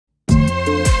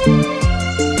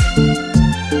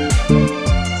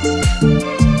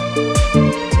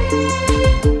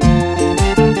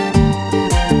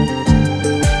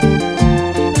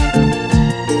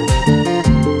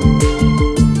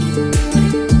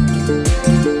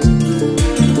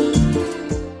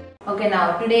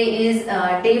now today is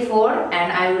day 4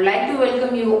 and I would like to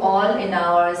welcome you all in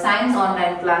our science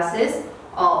online classes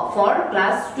for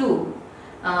class 2.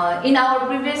 In our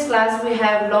previous class we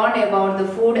have learned about the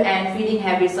food and feeding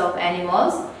habits of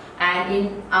animals, and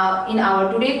in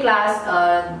our today class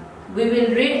we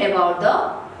will read about the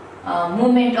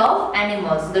movement of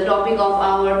animals. The topic of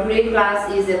our today class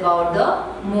is about the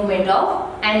movement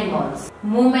of animals.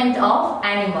 Movement of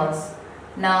animals.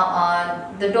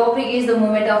 Now the topic is the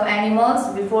movement of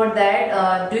animals. Before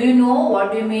that, do you know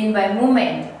what do you mean by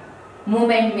movement?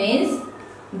 Movement means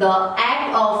the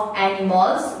act of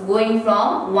animals going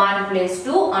from one place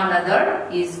to another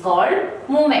is called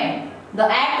movement. The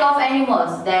act of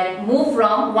animals that move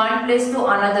from one place to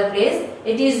another place,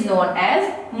 it is known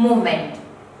as movement.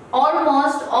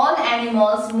 Almost all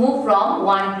animals move from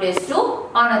one place to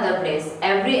another place.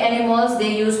 Every animals,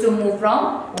 they used to move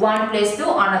from one place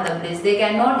to another place. They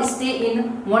cannot stay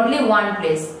in only one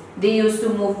place. They used to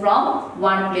move from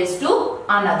one place to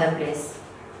another place.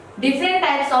 Different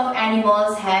types of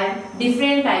animals have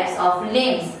different types of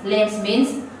limbs. Limbs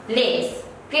means legs,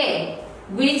 okay,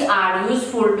 which are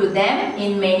useful to them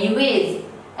in many ways.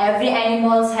 Every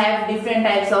animals have different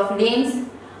types of limbs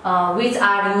which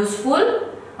are useful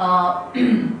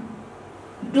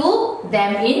to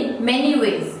them in many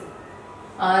ways.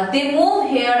 They move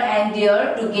here and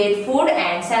there to get food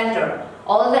and shelter.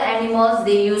 All the animals,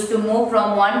 they used to move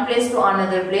from one place to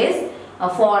another place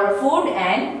for food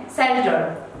and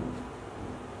shelter.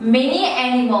 Many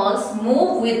animals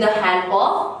move with the help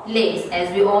of legs. As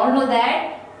we all know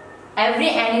that every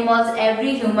animals,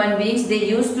 every human beings, they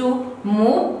used to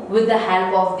move with the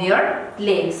help of their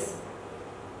legs.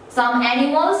 Some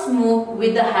animals move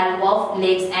with the help of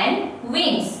legs and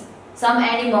wings. Some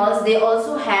animals, they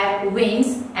also have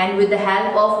wings, and with the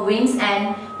help of wings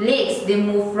and legs, they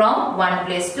move from one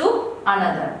place to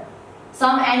another.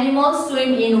 Some animals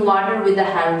swim in water with the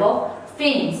help of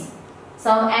fins.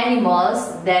 Some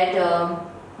animals that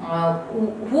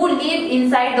who live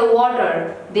inside the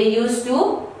water, they used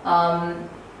to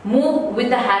move with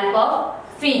the help of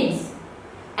fins.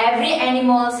 Every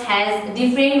animals has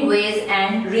different ways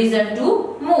and reason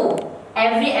to move.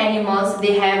 Every animals,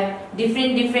 they have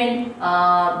different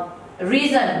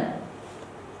reason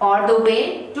or the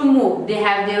way to move. They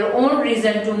have their own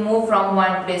reason to move from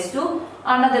one place to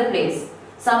another place.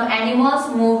 Some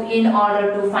animals move in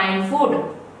order to find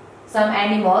food. Some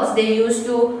animals, they used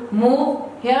to move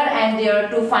here and there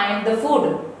to find the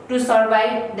food, to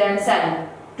survive themselves,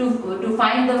 to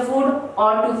find the food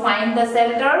or to find the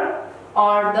shelter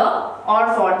or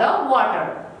for the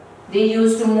water. They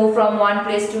used to move from one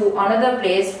place to another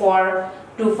place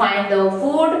to find the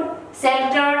food,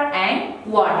 shelter and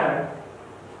water.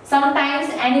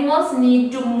 Sometimes animals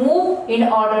need to move in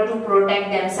order to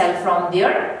protect themselves from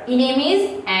their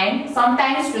enemies and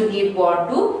sometimes to give birth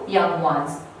to young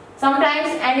ones. Sometimes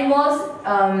animals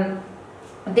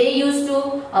they used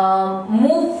to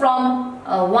move from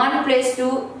one place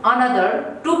to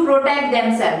another to protect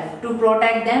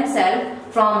themselves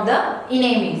from the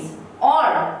enemies.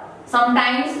 Or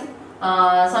sometimes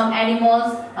some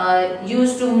animals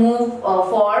used to move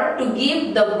to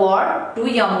give the birth to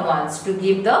young ones.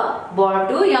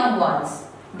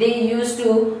 They used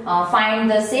to find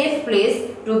the safe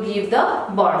place to give the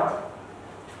birth.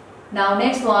 Now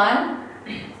next one.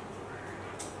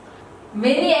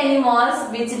 Many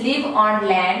animals which live on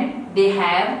land, they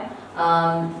have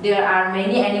there are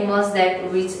many animals that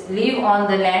which live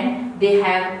on the land. They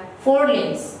have 4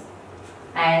 limbs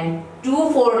and 2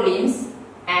 forelimbs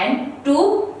and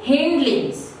 2 hind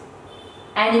limbs.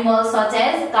 Animals such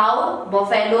as cow,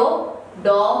 buffalo,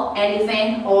 dog,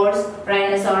 elephant, horse,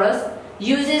 rhinoceros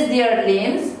uses their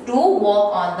limbs to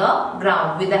walk on the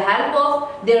ground. With the help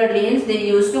of their limbs, they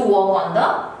used to walk on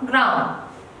the ground.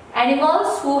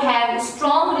 Animals who have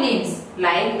strong limbs,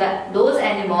 like those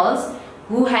animals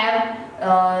who have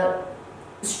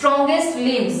strongest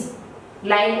limbs,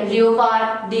 like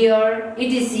leopard, deer,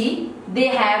 etc., they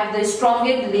have the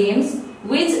strongest limbs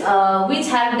which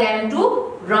help them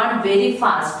to run very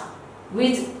fast.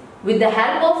 With the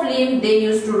help of limb, they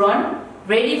used to run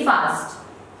very fast.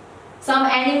 Some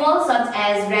animals such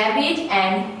as rabbit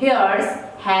and hares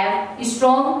have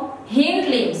strong hind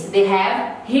limbs. They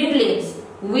have hind limbs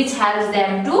which helps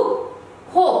them to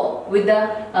hop. With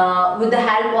the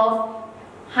help of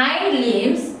hind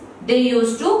limbs, they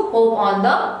used to hop on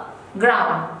the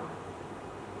ground.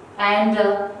 And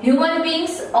human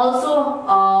beings also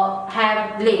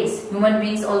have legs. Human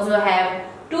beings also have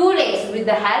 2 legs. With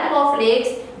the help of legs,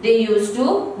 we used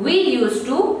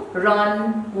to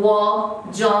run,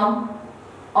 walk, jump,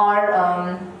 or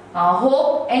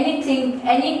hop, anything,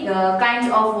 any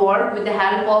kinds of work with the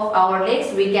help of our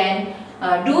legs, we can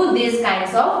do these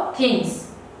kinds of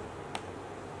things.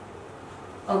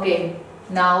 Okay,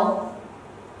 now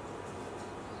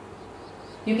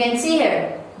you can see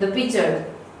here the picture.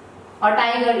 A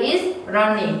tiger is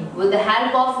running. With the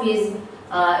help of his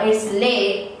its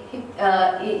leg,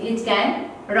 it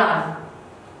can run.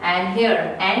 And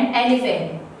here an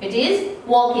elephant, it is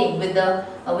walking with the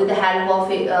help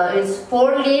of its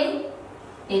forelimb.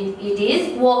 It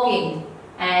is walking.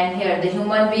 And here the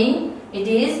human being, it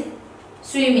is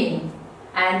swimming.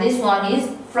 And this one is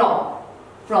frog.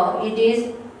 Frog, it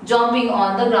is jumping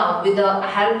on the ground. With the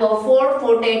help of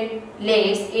four-footed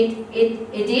legs,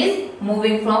 it is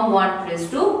moving from one place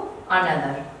to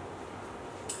another.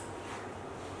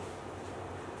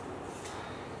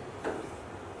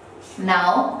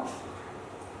 Now,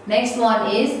 next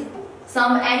one is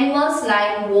some animals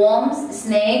like worms,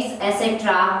 snakes,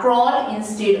 etc. crawl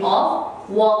instead of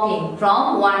walking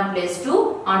from one place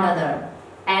to another,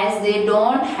 as they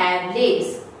don't have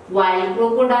legs, while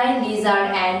crocodile, lizard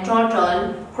and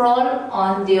turtle crawl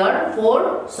on their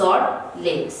four short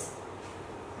legs.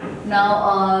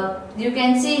 Now you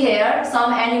can see here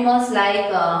some animals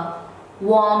like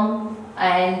worm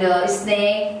and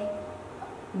snake,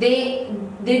 they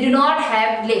do not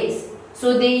have legs,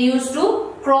 so they used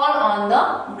to crawl on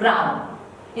the ground.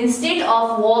 Instead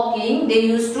of walking, they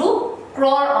used to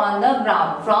crawl on the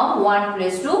ground from one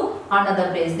place to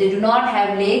another place. They do not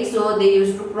have legs, so they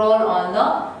used to crawl on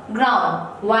the ground.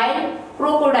 While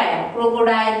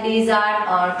crocodile, lizard,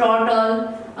 turtle,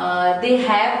 they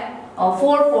have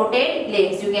four-footed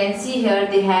legs. You can see here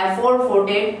they have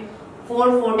four-footed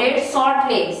short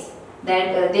legs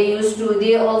that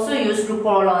they also used to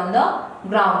crawl on the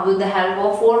ground. With the help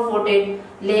of four-footed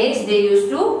legs, they used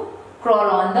to crawl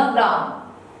on the ground.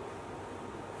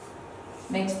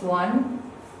 Next one.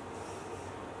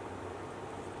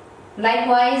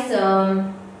 Likewise,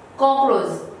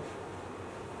 cockroach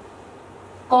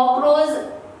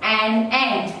and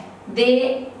ant,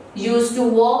 they used to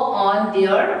walk on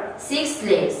their 6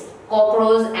 legs.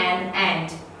 Cockroach and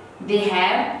ant, they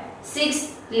have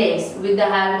 6 legs. With the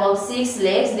help of 6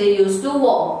 legs, they used to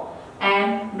walk.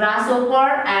 And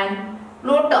grasshopper and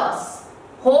lotus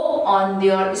hop on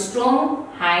their strong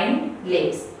hind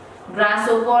legs.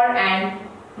 Grasshopper and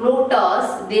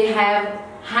lotus, they have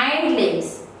hind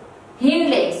legs.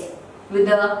 With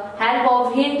the help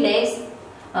of hind legs,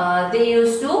 they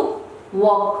used to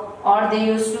walk, or they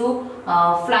used to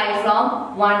fly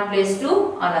from one place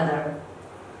to another.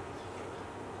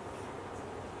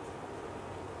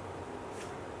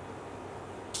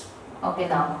 Okay,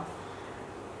 now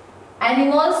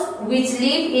animals which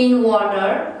live in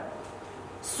water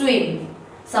swim.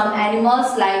 Some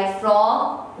animals like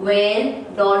frog, whale,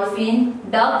 dolphin,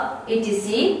 duck,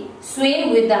 etc.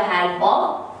 swim with the help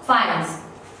of fins.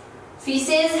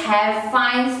 Fishes have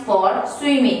fins for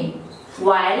swimming,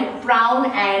 while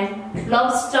prawn and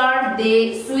lobster,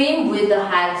 they swim with the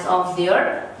help of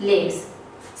their legs.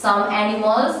 Some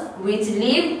animals which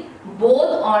live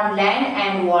both on land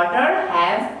and water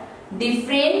have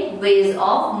different ways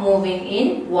of moving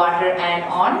in water and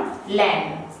on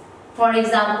land. For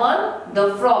example,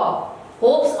 the frog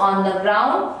hops on the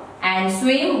ground and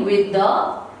swims with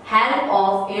the help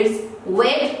of its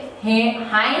webbed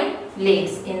hind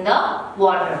legs in the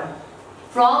water.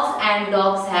 Frogs and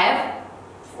dogs have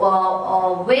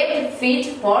webbed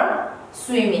feet for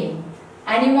swimming.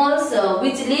 Animals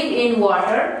which live in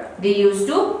water, they used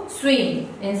to swim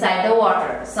inside the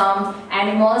water. Some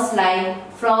animals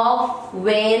like frog,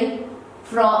 whale,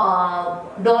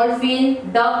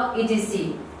 dolphin, duck,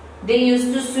 etc. They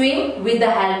used to swim with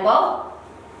the help of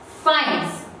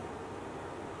fins.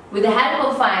 With the help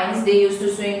of fins, they used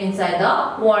to swim inside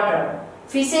the water.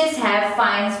 Fishes have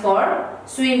fins for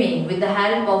swimming. With the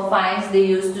help of fins, they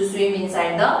used to swim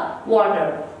inside the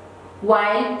water.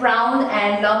 While prawn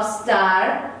and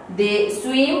lobster, they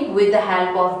swim with the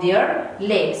help of their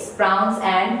legs. Prawns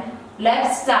and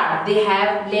lobster, they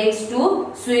have legs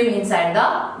to swim inside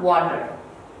the water.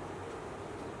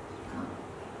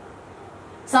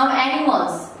 Some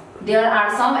animals, there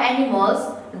are some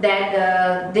animals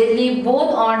that they live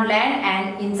both on land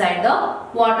and inside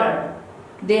the water.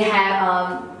 They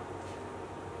have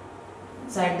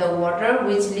inside the water,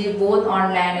 which live both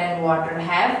on land and water,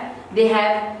 they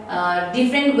have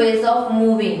different ways of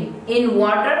moving in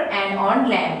water and on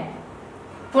land.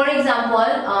 For example,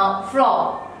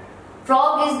 frog.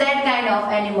 Frog is that kind of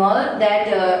animal that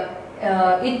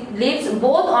it lives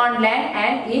both on land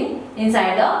and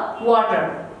inside the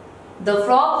water. The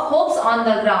frog hops on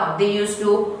the ground. They used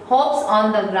to hops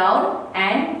on the ground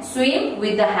and swim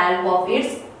with the help of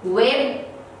its webbed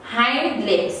hind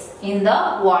legs in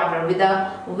the water. With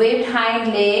the webbed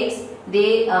hind legs,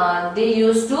 they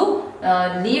used to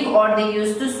live, or they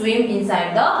used to swim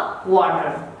inside the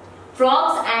water.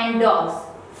 Frogs and ducks.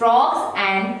 Frogs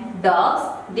and ducks,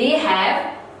 they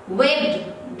have webbed.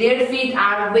 Their feet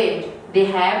are webbed. They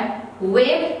have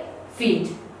webbed feet,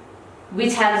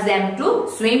 which helps them to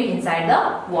swim inside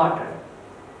the water.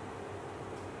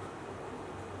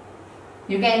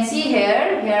 You can see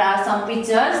here are some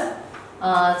pictures.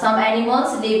 Some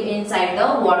animals live inside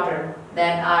the water.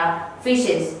 That are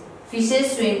fishes.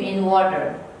 Fishes swim in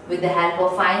water. With the help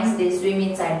of fins, they swim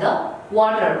inside the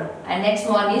water. And next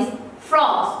one is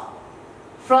frogs.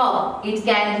 Frog, it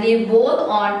can live both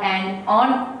on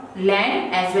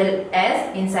land as well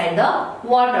as inside the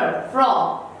water.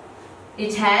 Frog,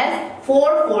 it has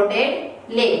 4-footed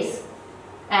legs.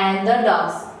 And the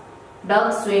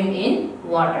ducks swim in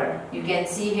water. You can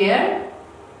see here.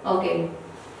 Okay.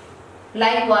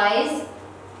 Likewise,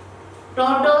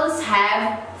 turtles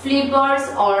have flippers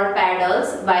or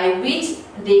paddles by which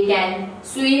they can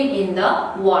swim in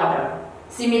the water.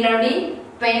 Similarly,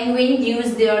 penguins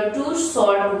use their two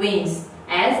short wings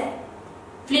as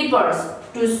flippers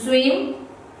to swim.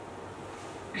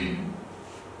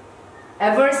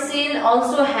 Ever seal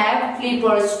also have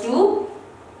flippers to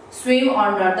swim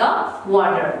under the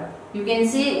water. You can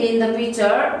see in the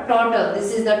picture turtle.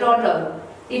 This is the turtle.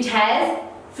 It has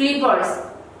flippers.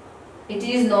 It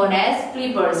is known as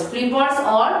flippers. Flippers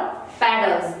or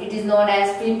paddles. It is known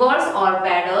as flippers or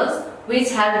paddles, which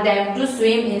help them to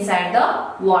swim inside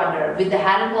the water. With the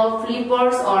help of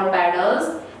flippers or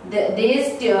paddles,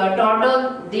 these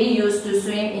turtle, they used to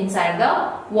swim inside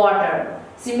the water.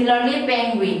 Similarly,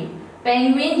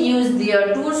 penguin use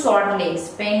their two short legs.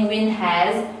 Penguin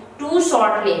has two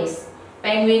short legs.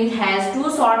 Penguin has two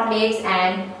short legs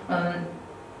and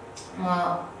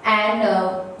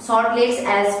short legs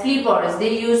as flippers.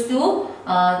 They used to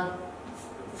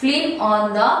flip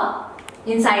on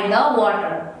the inside the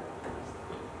water.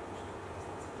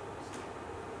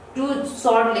 Two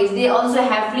short legs. They also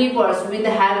have flippers. With the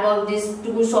help of these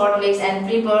two short legs and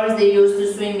flippers, they used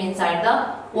to swim inside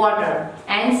the water.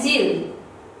 And seal.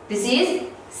 This is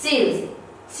seals.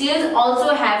 Seals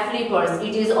also have flippers.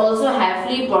 It is also have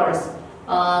flippers,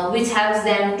 which helps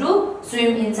them to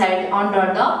swim inside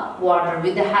under the water.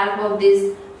 With the help of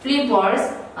these flippers,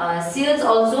 seals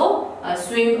also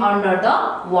swim under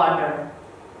the water.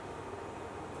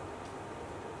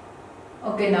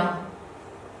 Okay, now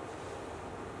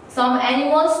some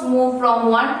animals move from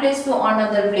one place to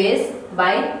another place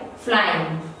by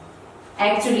flying.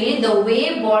 Actually, the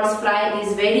way birds fly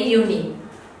is very unique.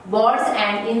 Birds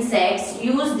and insects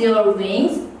use their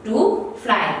wings to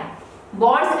fly.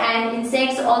 Birds and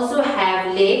insects also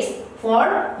have legs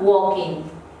for walking.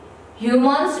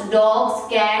 Humans,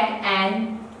 dogs, cats,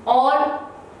 and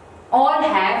all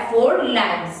have 4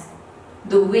 limbs.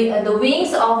 The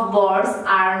wings of birds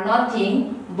are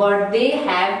nothing, but they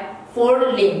have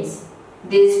 4 limbs.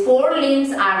 These 4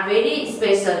 limbs are very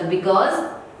special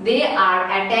because they are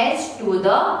attached to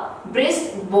the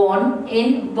breastbone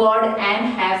in bird and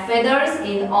have feathers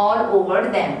in all over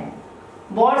them.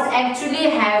 Birds actually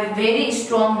have very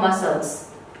strong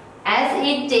muscles, as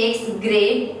it takes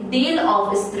great deal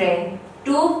of strength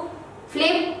to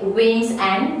flip wings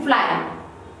and fly.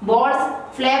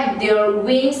 Birds flap their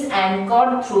wings and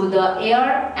cut through the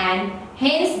air, and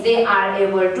hence they are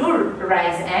able to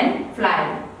rise and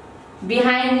fly.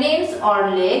 Behind limbs or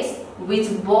legs, which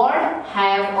birds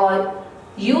have are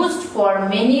used for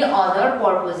many other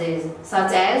purposes,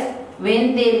 such as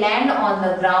when they land on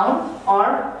the ground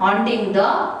or hunting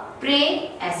the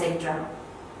prey, etc.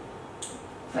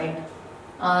 Right.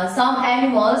 Some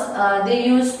animals, they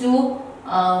used to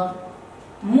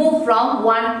move from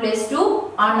one place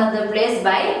to another place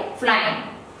by flying.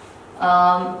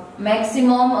 Birds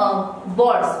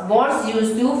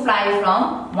used to fly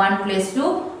from one place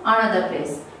to another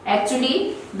place.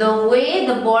 Actually, the way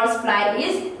the birds fly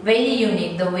is very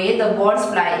unique. The way the birds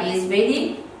fly is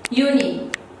very unique.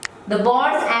 The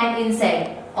birds and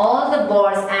insect, all the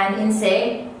birds and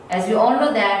insect, as we all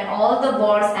know that all the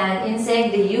birds and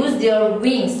insect, they use their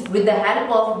wings. With the help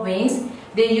of wings,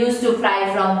 they used to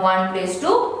fly from one place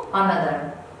to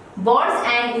another. Birds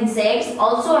and insects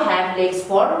also have legs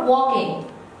for walking.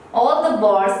 All the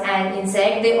birds and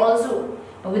insects, they also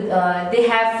they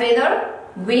have feather,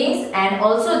 wings, and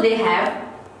also they have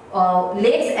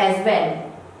legs as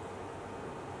well.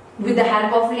 With the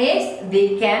help of legs,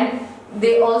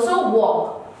 they also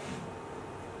walk.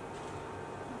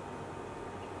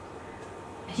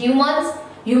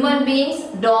 Human beings,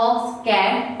 dogs,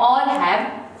 cat all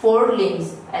have 4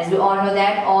 limbs. As we all know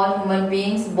that all human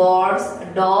beings, birds,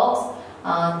 dogs,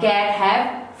 cat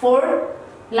have 4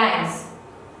 limbs.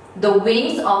 The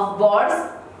wings of birds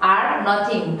are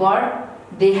nothing but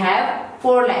they have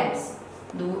 4 limbs.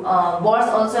 Birds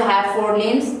also have 4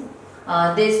 limbs.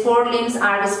 These 4 limbs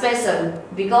are special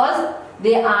because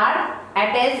they are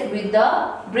attached with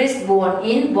the breastbone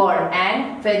in bird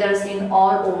and feathers in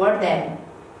all over them.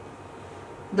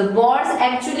 The birds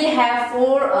actually have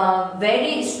 4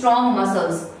 very strong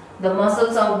muscles. The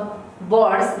muscles of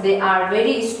birds, they are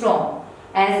very strong,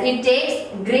 as it takes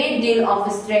great deal of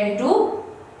strength to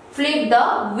flip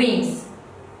the wings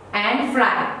and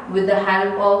fly. With the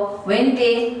help of, when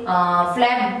they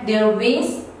flap their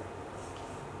wings,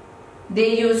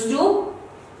 they used to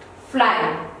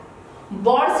fly.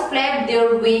 Birds flap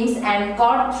their wings and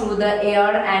cut through the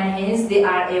air, and hence they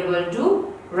are able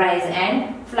to rise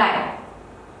and fly.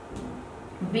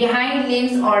 Behind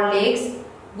limbs or legs,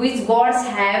 which birds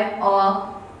have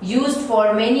used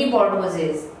for many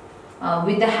purposes.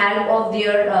 With the help of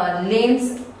their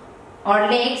limbs or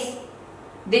legs,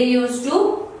 they used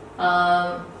to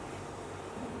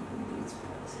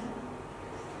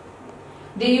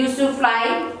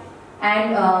fly,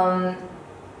 and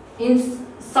in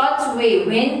such way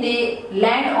when they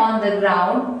land on the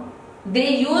ground,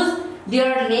 they use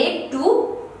their leg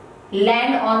to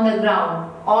land on the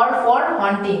ground, or for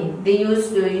hunting. They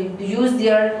used to use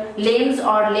their limbs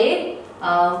or leg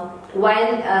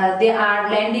while they are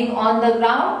landing on the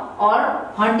ground or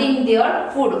hunting their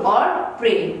food or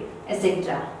prey,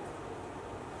 etc.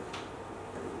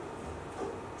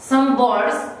 Some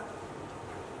birds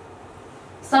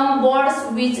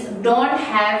which don't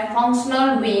have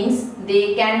functional wings,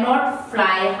 they cannot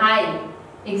fly high.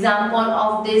 Example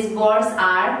of these birds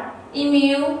are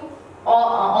emu,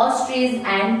 ostrich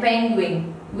and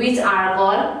penguin, which are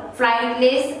called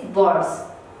flightless birds.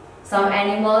 Some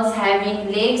animals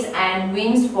having legs and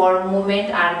wings for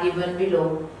movement are given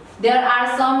below. There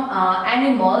are some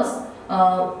animals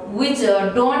which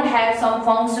don't have some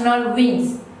functional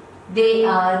wings. They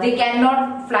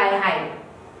cannot fly high.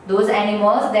 Those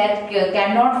animals that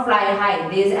cannot fly high,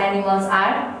 these animals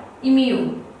are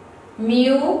emu,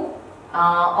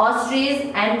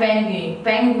 ostrich and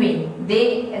penguin.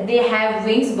 They have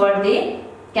wings but they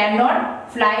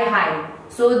cannot fly high.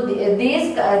 So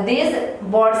these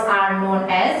birds are known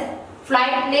as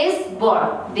flightless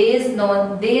bird. These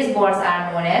birds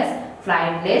are known as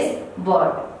flightless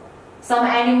bird. Some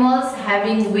animals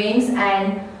having wings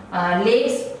and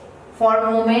legs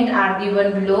for movement are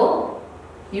given below.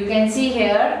 You can see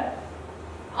here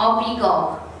a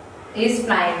peacock is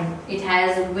flying. It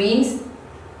has wings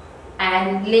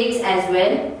and legs as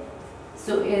well.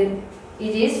 So it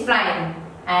is flying.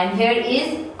 And here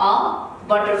is a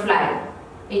butterfly.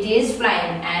 It is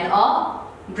flying, and a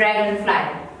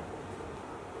dragonfly.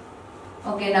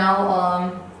 Okay,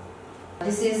 now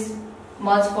this is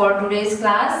much for today's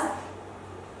class.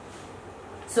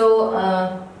 So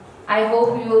I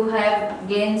hope you have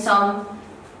gained some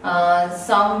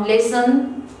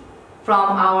lesson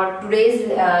from our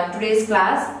today's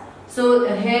class.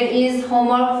 So here is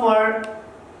homework for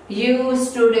you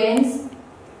students.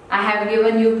 I have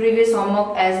given you previous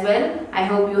homework as well. I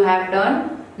hope you have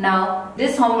done. Now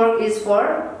this homework is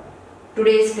for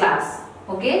today's class.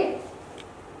 Okay.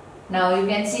 Now you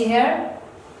can see here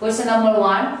question number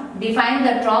 1. Define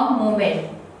the term movement.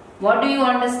 What do you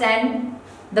understand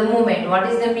the movement? What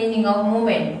is the meaning of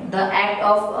movement? The act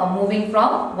of moving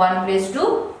from one place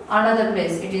to another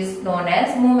place. It is known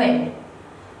as movement.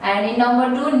 And in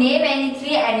number 2, name any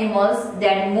 3 animals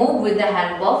that move with the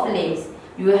help of legs.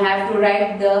 You have to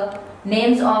write the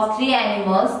names of 3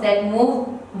 animals that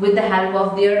move with the help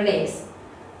of their legs.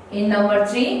 In number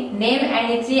 3, name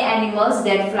any 3 animals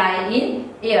that fly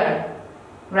in air.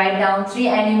 Write down 3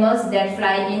 animals that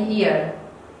fly in air.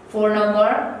 4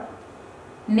 number,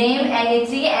 name any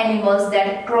 3 animals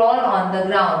that crawl on the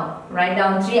ground. Write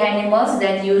down 3 animals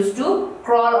that used to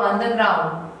crawl on the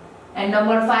ground. And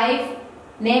number 5,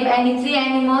 name any 3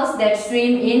 animals that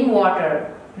swim in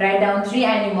water. Write down 3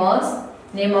 animals.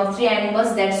 Name of 3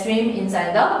 animals that swim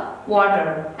inside the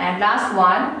water. And last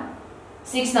one,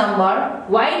 6 number,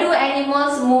 why do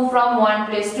animals move from one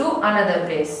place to another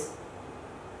place?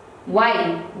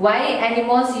 Why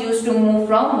animals used to move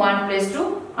from one place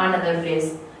to another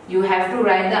place? You have to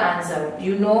write the answer.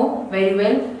 You know very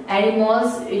well,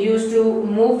 animals used to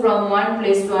move from one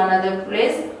place to another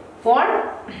place for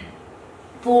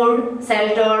food,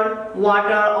 shelter,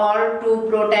 water, or to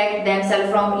protect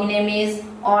themselves from enemies,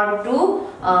 or to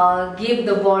give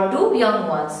the birth to young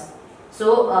ones.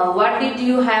 So what did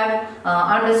you have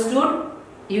understood?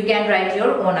 You can write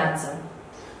your own answer.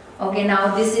 Okay,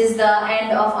 now this is the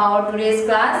end of our today's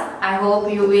class. I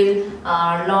hope you will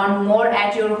learn more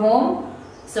at your home.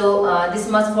 So this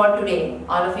much for today.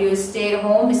 All of you stay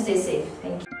home, stay safe.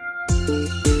 Thank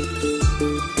you.